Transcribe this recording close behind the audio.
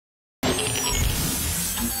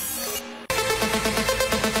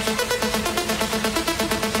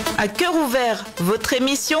À Coeur Ouvert, votre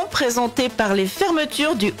émission présentée par les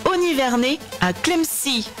fermetures du Haut-Nivernais à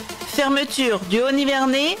Clemcy. Fermeture du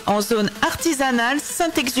Haut-Nivernais en zone artisanale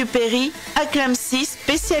Saint-Exupéry à Clemcy,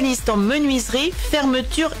 spécialiste en menuiserie,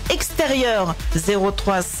 fermeture extérieure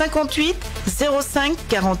 03 58 05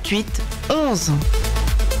 48 11.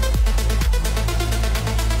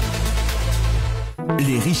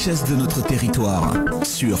 Les richesses de notre territoire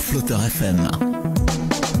sur Flotteur FM.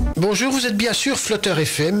 Bonjour, vous êtes bien sûr Flotteur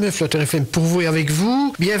FM pour vous et avec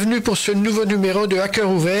vous. Bienvenue pour ce nouveau numéro de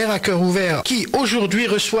Coeur Ouvert, qui aujourd'hui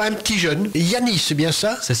reçoit un petit jeune, Yanis, c'est bien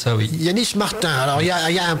ça? C'est ça, oui. Yanis Martin. Alors il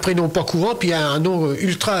y a un prénom pas courant, puis il y a un nom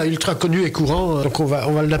ultra connu et courant, donc on va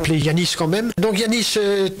l'appeler Yanis quand même. Donc Yanis,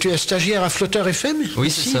 tu es stagiaire à Flotteur FM? Oui,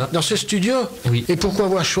 ici, c'est ça. Dans ce studio? Oui. Et pourquoi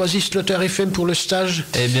avoir choisi Flotteur FM pour le stage?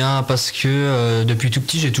 Eh bien, parce que depuis tout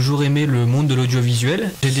petit, j'ai toujours aimé le monde de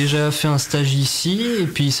l'audiovisuel. J'ai déjà fait un stage ici, et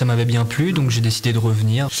puis ça m'avait bien plu, donc j'ai décidé de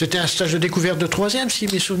revenir. C'était un stage de découverte de 3e, si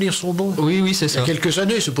mes souvenirs sont bons. Oui, c'est ça. Il y a quelques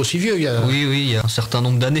années, c'est pas si vieux. Oui, il y a un certain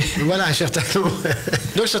nombre d'années. Voilà, un certain nombre.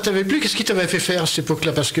 Donc ça t'avait plu? Qu'est-ce qui t'avait fait faire à cette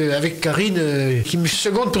époque-là? Parce qu'avec Karine, qui me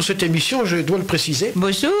seconde pour cette émission, je dois le préciser.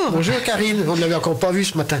 Bonjour. Bonjour Karine, on ne l'avait encore pas vu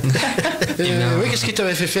ce matin. Oui, qu'est-ce qui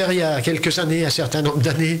t'avait fait faire il y a quelques années, un certain nombre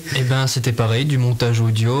d'années? Eh bien, c'était pareil, du montage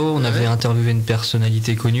audio. On avait interviewé une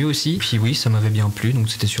personnalité connue aussi. Puis oui, ça m'avait bien plu, donc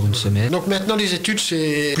c'était sur une semaine. Donc maintenant, les études,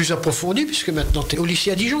 c'est plus approfondi, puisque maintenant tu es au lycée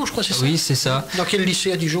à Dijon, je crois, c'est ça? Oui, c'est ça. Dans quel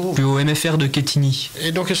lycée à Dijon? Je suis au MFR de Quetigny.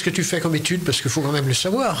 Et donc, qu'est-ce que tu fais comme études? Parce qu'il faut quand même le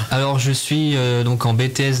savoir. Alors, je suis donc en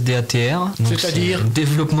BTS DATR. C'est-à-dire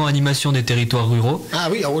développement animation des territoires ruraux. Ah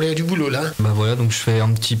oui, on a du boulot là. Bah voilà, donc je fais un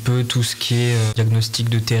petit peu tout ce qui est diagnostic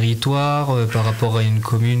de territoire par rapport à une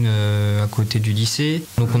commune à côté du lycée.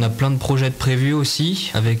 Donc on a plein de projets de prévus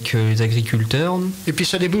aussi avec les agriculteurs. Et puis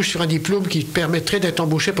ça débouche sur un diplôme qui te permettrait d'être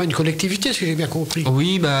embauché par une collectivité, si j'ai bien compris.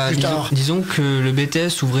 Oui, bah disons que le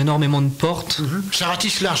BTS ouvre énormément de portes. Ça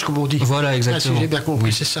ratisse large, comme on dit. Voilà, exactement. Ah, si j'ai bien compris,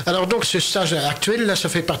 oui. C'est ça. Alors donc ce stage actuel, là, ça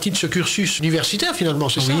fait partie de ce cursus universitaire finalement,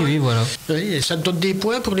 c'est ça? Oui, voilà. Oui, et ça te donne des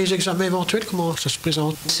points pour les examens éventuels? Comment ça se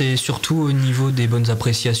présente? C'est surtout au niveau des bonnes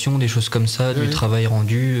appréciations, des choses comme ça, du travail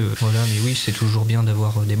rendu. Voilà, mais oui, c'est toujours bien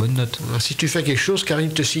d'avoir des bonnes notes. Alors, si tu fais quelque chose,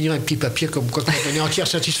 Karine te signera un petit papier comme quoi tu as donné entière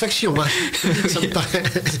satisfaction. Hein. Ça me paraît...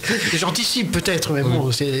 J'anticipe peut-être, mais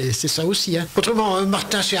bon, c'est ça aussi. Hein. Autrement,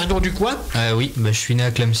 Martin, c'est un nom du coin? Oui, bah, je suis né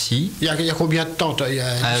à Clemcy. Il y a combien de temps? Il y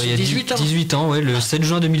a 18 ans? 18 ans, ouais, le 7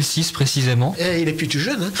 juin 2006 précisément. Il est plus tout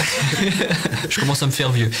jeune. Hein. Je commence à me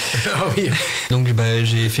faire vieux. Ah oui. Donc bah,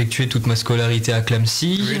 j'ai effectué toute ma scolarité à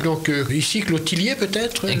Clemcy. Oui, donc ici, Claude Tillier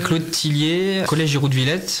peut-être? Claude Tillier, collège Giroud de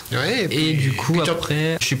Villette. Ouais, et du coup,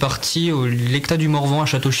 après, je suis parti au l'Ectat du Morvan à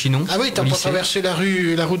Château-Chinon. Ah oui, t'as pas traversé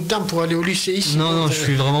la route d'Armes pour aller au lycée ici? Non, je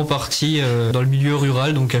suis vraiment parti dans le milieu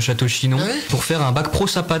rural, donc à Château-Chinon, ouais. pour faire un bac pro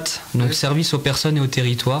SAPAT, donc service aux personnes et au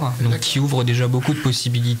territoire, donc qui ouvre déjà beaucoup de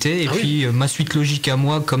possibilités. Et puis ma suite logique à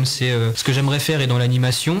moi, comme c'est ce que j'aimerais faire et dans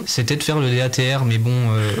l'animation, c'était de faire le DATR. Mais bon,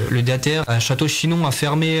 le DATR à Château-Chinon a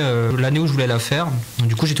fermé l'année où je voulais la faire. Donc,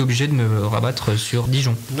 du coup, j'étais obligé de me rabattre sur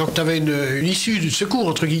Dijon. Donc tu avais une issue de secours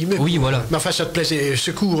entre guillemets. Oui, voilà. Mais enfin, ça te plaisait,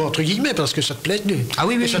 secours entre guillemets, parce que ça te plaît. Ah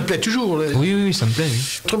oui. Ça te plaît toujours. Oui, ça me plaît. Oui.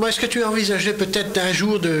 Autrement, est-ce que tu as envisagé peut-être un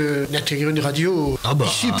jour d'intégrer une radio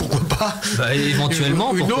ici, pourquoi pas?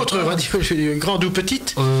 Éventuellement. Une autre radio, grande ou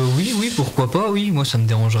petite? Oui, pourquoi pas, oui. Moi, ça me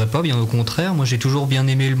dérangerait pas, bien au contraire. Moi, j'ai toujours bien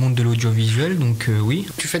aimé le monde de l'audiovisuel, donc oui.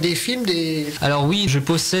 Tu fais des films, Alors oui, je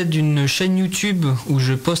possède une chaîne YouTube où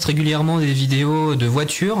je poste régulièrement des vidéos de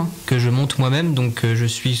voitures que je monte moi-même, donc je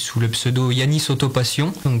suis sous le pseudo Yanis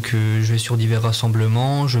Autopassion. Donc je vais sur divers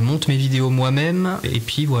rassemblements, je monte mes vidéos moi-même, et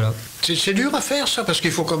puis voilà. C'est dur à faire ça, parce qu'il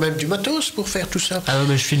faut quand même du matos pour faire tout ça.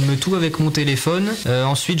 Je filme tout avec mon téléphone.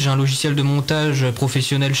 Ensuite, j'ai un logiciel de montage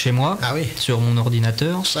professionnel chez moi, sur mon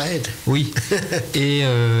ordinateur. Ça aide. Oui. et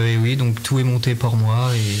oui, donc tout est monté par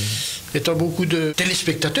moi. Et tu as beaucoup de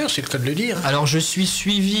téléspectateurs, c'est le cas de le dire. Alors je suis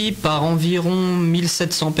suivi par environ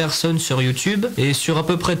 1700 personnes sur YouTube, et sur à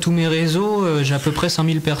peu près tous mes réseaux, j'ai à peu près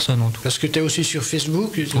 5000 personnes en tout. Parce que tu es aussi sur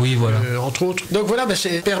Facebook, oui, voilà. Entre autres. Donc voilà, ça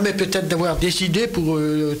permet peut-être d'avoir des idées pour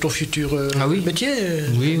ton futur métier.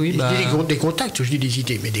 Oui. Des contacts, je dis des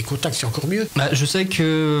idées, mais des contacts c'est encore mieux. Je sais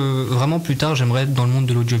que vraiment plus tard j'aimerais être dans le monde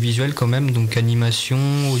de l'audiovisuel quand même, donc animation,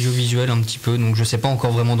 audiovisuel un petit peu, donc je sais pas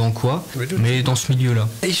encore vraiment dans quoi, mais dans ce milieu-là.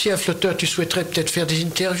 Ici à Flotteur, Flotteur, tu souhaiterais peut-être faire des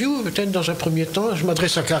interviews, peut-être dans un premier temps. Je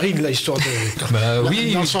m'adresse à Karine, là, histoire de...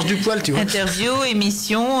 Oui. Dans le sens du poil, tu vois. Interview,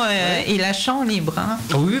 émission, il a champ libre. Hein.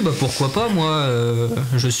 Oui, pourquoi pas, moi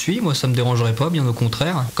moi ça me dérangerait pas, bien au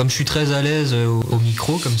contraire. Comme je suis très à l'aise au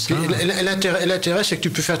micro, comme ça. L'intérêt, c'est que tu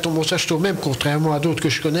peux faire ton montage toi-même, contrairement à d'autres que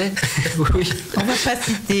je connais. Oui. On va pas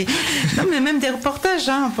citer. Non, mais même des reportages,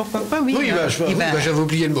 hein, pourquoi pas, oui. Oui, j'avais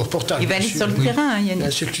oublié le mot reportage. Il va aller sur le terrain,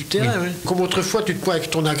 Yannick. Sur le terrain, oui. Comme autrefois, tu te points avec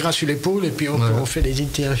ton agra sur l'épaule et puis on fait des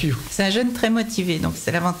interviews. C'est un jeune très motivé, donc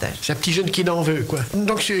c'est l'avantage. C'est un petit jeune qui n'en veut, quoi.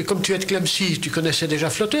 Donc, comme tu es de Clemcy, tu connaissais déjà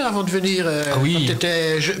Flotteur avant de venir, quand tu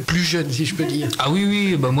étais plus jeune, si je peux dire. Ah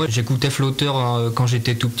oui, moi j'écoutais Flotteur quand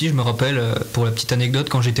j'étais tout petit, je me rappelle, pour la petite anecdote,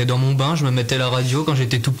 quand j'étais dans mon bain, je me mettais la radio quand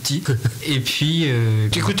j'étais tout petit. Et puis...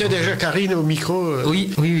 tu écoutais déjà Karine au micro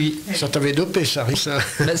Oui. Ça t'avait dopé, ça.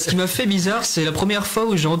 Ce qui m'a fait bizarre, c'est la première fois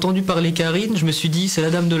où j'ai entendu parler Karine, je me suis dit, c'est la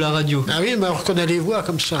dame de la radio. Ah oui, mais on reconnaît les voix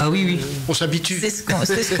comme ça. Ah oui. On s'habitue. C'est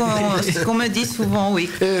ce qu'on me dit souvent, oui.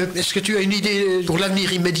 Est-ce que tu as une idée pour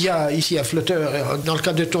l'avenir immédiat ici à Flotteur, dans le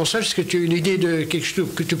cadre de ton stage, est-ce que tu as une idée de quelque chose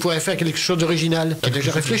que tu pourrais faire, quelque chose d'original? Tu as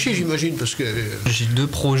déjà réfléchi, j'imagine, parce que... J'ai 2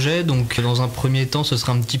 projets, donc dans un premier temps, ce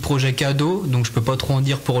sera un petit projet cadeau, donc je peux pas trop en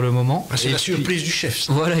dire pour le moment. C'est la surprise du chef.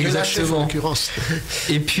 Ça. Voilà, exactement. Chef, en l'occurrence.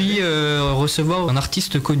 Et puis recevoir un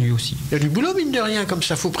artiste connu aussi. Il y a du boulot, mine de rien, comme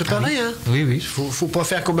ça, faut préparer. Ah hein. oui. Oui. Faut pas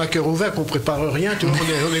faire comme à Coeur Ouvert qu'on prépare rien. Tu vois,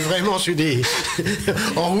 on est vraiment sur des...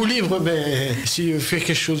 en roue libre, mais si faire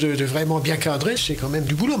quelque chose de vraiment bien cadré, c'est quand même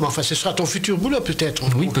du boulot. Mais enfin, ce sera ton futur boulot, peut-être.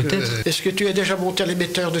 Oui, donc, peut-être. Est-ce que tu es déjà monté à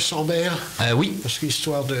l'émetteur de Sambert? Oui. Parce que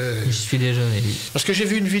histoire de... Je suis déjà... Parce que j'ai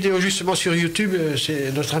vu une vidéo justement sur YouTube,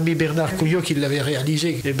 c'est notre ami Bernard Couillot qui l'avait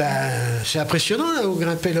réalisé. Et c'est impressionnant, là, où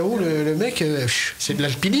grimper là-haut, le mec, c'est de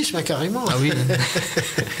l'alpinisme, hein, carrément. Ah oui.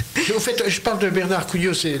 Au fait, je parle de Bernard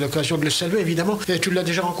Couillot, c'est l'occasion de le saluer, évidemment. Et tu l'as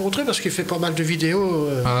déjà rencontré parce qu'il fait pas mal de vidéos.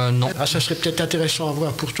 Non. Ça serait peut-être intéressant à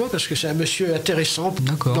voir pour toi parce que c'est un monsieur intéressant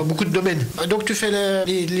dans beaucoup de domaines. Donc tu fais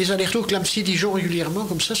les allers-retours Clemcy-Dijon régulièrement,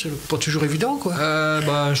 comme ça, c'est pas toujours évident, quoi.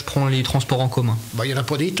 Je prends les transports en commun. Il y en a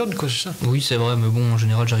pas des tonnes, quoi, c'est ça. Oui, c'est vrai, mais bon, en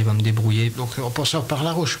général, j'arrive à me débrouiller. Donc en passant par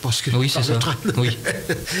la Roche, je pense que... Oui, c'est ça. Oui.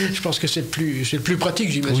 Je pense que c'est le plus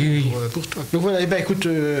pratique, j'imagine, pour toi. Donc voilà, écoute...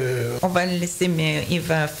 On va le laisser, mais il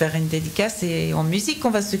va faire une dédicace et en musique, on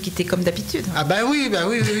va se quitter comme d'habitude. Ah oui.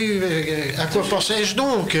 À quoi pensais-je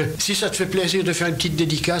donc? Si ça te fait plaisir de faire une petite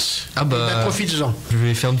dédicace, profites-en. Je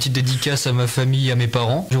vais faire une petite dédicace à ma famille, à mes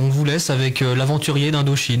parents. On vous laisse avec l'aventurier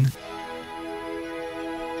d'Indochine.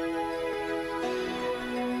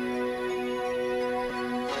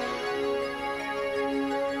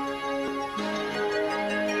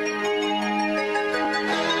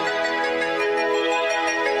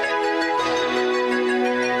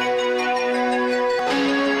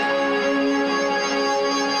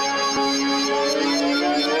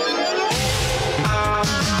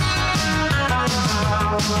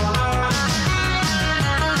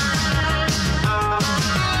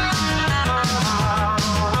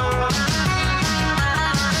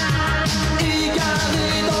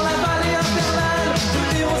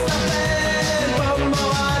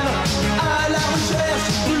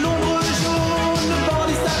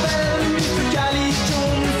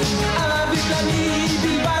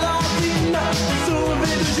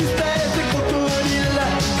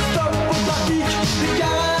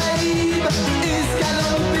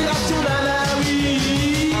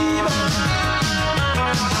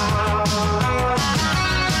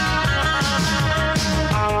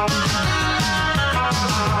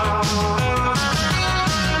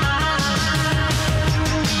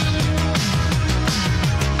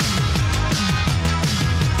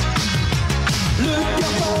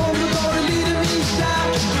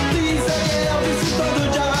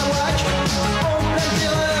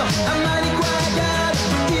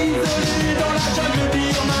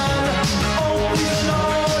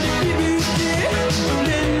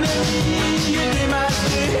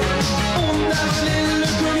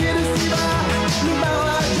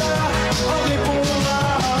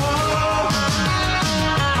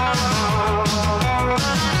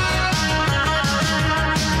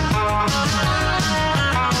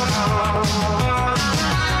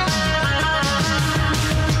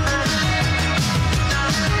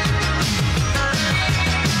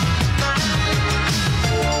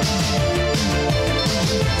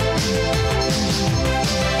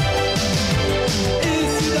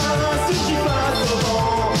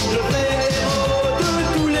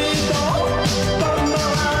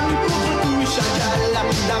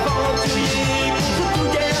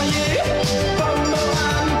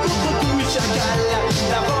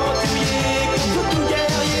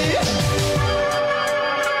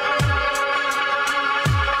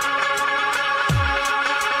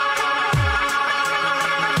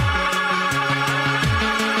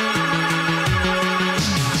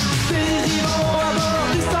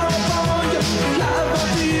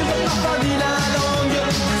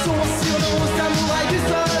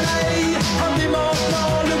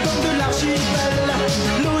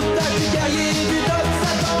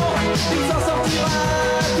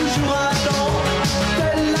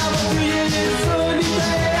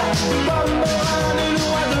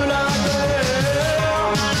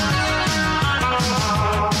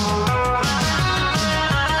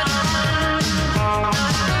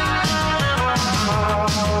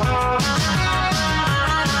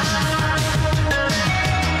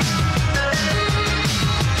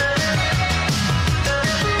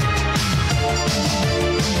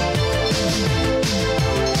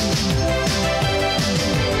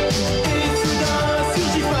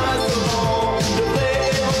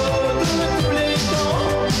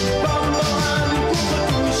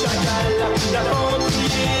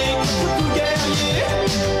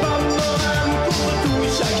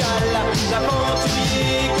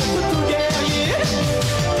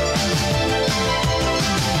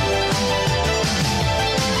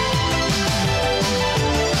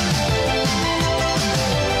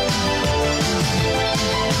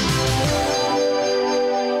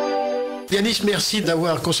 Yanis, merci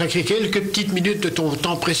d'avoir consacré quelques petites minutes de ton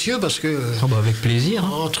temps précieux parce que avec plaisir.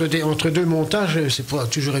 Entre deux montages, c'est pas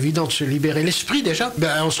toujours évident de se libérer l'esprit déjà.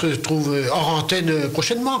 On se retrouve hors antenne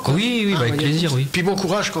prochainement. Quoi. Oui, avec plaisir, oui. Puis bon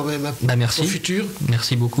courage quand même merci. Au futur.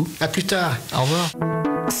 Merci beaucoup. À plus tard. Au revoir.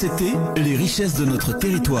 C'était Les richesses de notre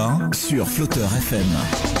territoire sur Flotteur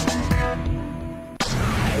FM.